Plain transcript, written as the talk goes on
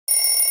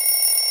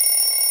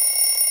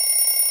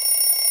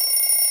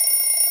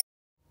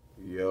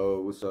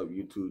Yo, what's up,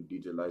 YouTube?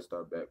 DJ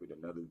Lifestyle back with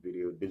another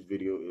video. This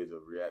video is a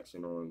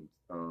reaction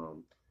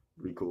on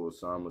Rico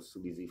Osama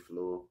Sleezy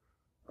Flow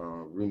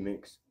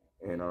remix,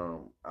 and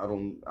I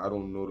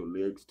don't know the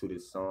lyrics to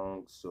this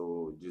song,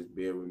 so just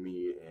bear with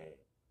me and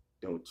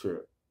don't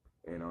trip.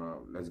 And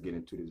let's get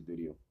into this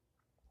video.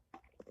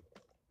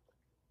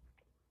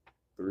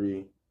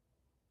 3,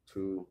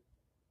 2,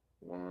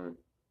 1,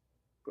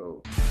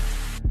 go.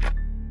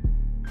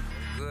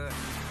 Good.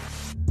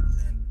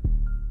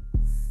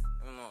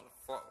 I don't know what the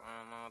fuck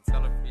going on.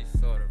 Tell her be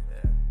sorta,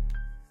 man.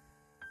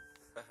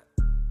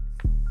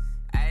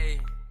 Hey,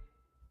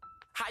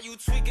 how you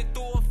tweaking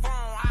through a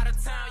phone? Out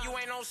of town, you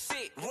ain't no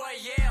shit.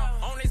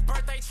 Royale, on his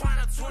birthday,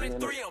 tryna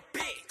 23 a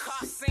bit.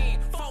 Car scene,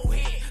 4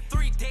 hit,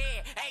 3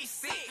 dead, 8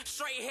 sick,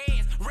 straight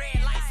heads,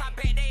 red lights. I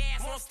bet they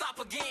ass won't stop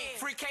again.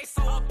 Free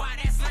queso up by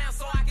that slam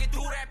so I can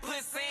do that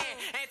pussy in.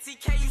 And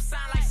TK, you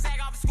sound like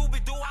Sag off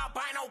Scooby Doo. I'll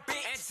buy no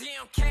bitch. And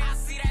GMK, I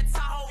see that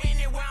Tahoe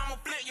anywhere. I'ma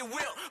flip your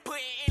whip.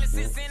 Putting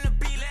innocence in the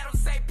beat, let them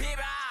say, baby,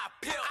 I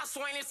peel. I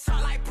swing this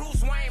truck like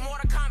Bruce Wayne.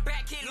 Mortal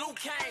Kombat kid Luke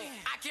Kane.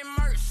 I can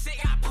merch shit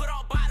got put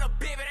up by the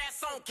baby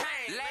that's on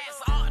Kane.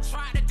 Last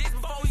tried to diss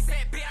before he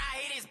said, bitch,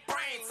 I hit his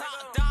brain.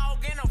 Top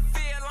dog in the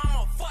field,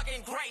 I'm a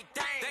fucking great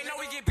thing. They know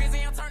we get busy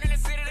and turn in the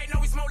city. They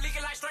know we smoke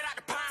leaking like straight out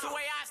the pound. 2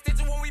 AI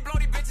stitching when we blow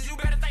these bitches. You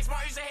better think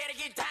smart, use your head to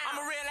get down.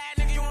 I'm a real ass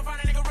nigga, you won't find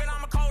a nigga real.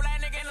 I'm a cold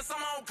ass nigga in the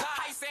summer on God.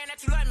 How you saying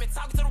that you love me?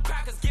 Talking to them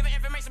crackers, giving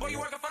information, boy,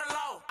 you working for the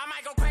law. I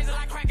might go crazy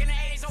like crack in the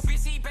 80s. No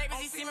bitch, he babies,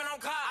 he semen on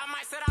God. I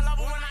might said I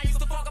love her when I used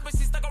to fuck her, but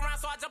she stuck around,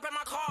 so I jump in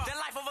my car. The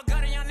life of a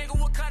gutter, young nigga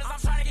with cutters.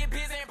 I'm trying to get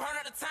busy and burn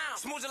up the town.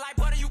 Smooth like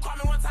butter, you call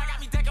me one time, got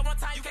me decking one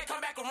time, you can't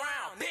come back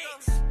around.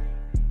 Bitch.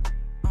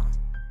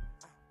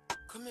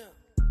 Come here.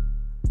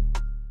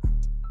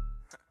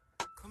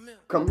 Come here.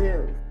 Come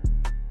here.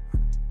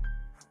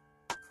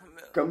 Come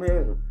here. Come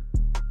here.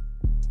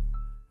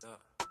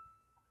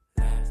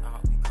 Last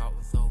all we caught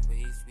was over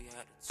east, we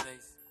had to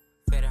chase.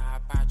 Better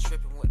hop out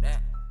tripping with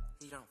that,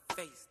 he done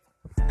faced.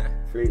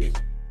 Freeze.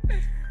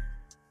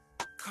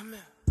 Come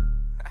here.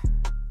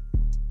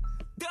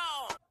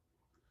 Dog.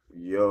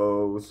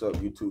 Yo, what's up,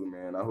 YouTube,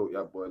 man? I hope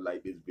y'all boy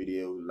like this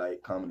video.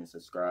 Like, comment, and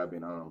subscribe,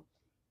 and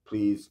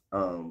please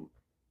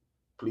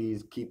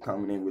please keep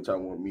commenting what y'all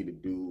want me to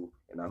do.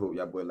 And I hope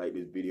y'all boy like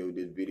this video.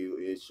 This video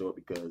is short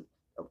because,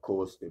 of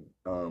course, the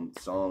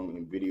song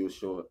and video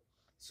short.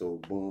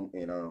 So boom,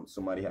 and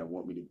somebody had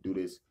want me to do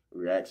this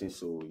reaction.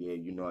 So yeah,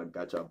 you know I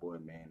got y'all boy,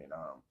 man, and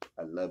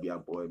I love y'all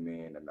boy,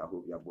 man, and I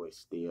hope y'all boy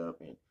stay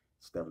up and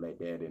stuff like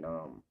that. And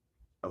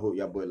I hope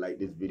y'all boy like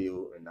this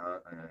video,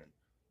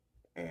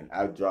 and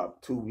I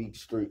dropped 2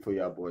 weeks straight for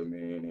y'all boy,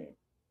 man, and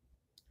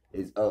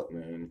it's up,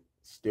 man,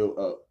 still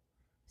up.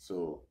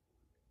 So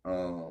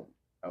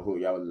I hope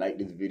y'all like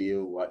this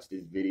video, watch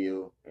this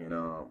video, and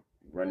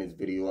run this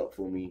video up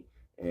for me.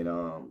 And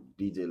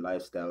DJ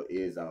Lifestyle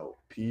is out.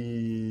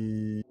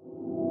 Peace.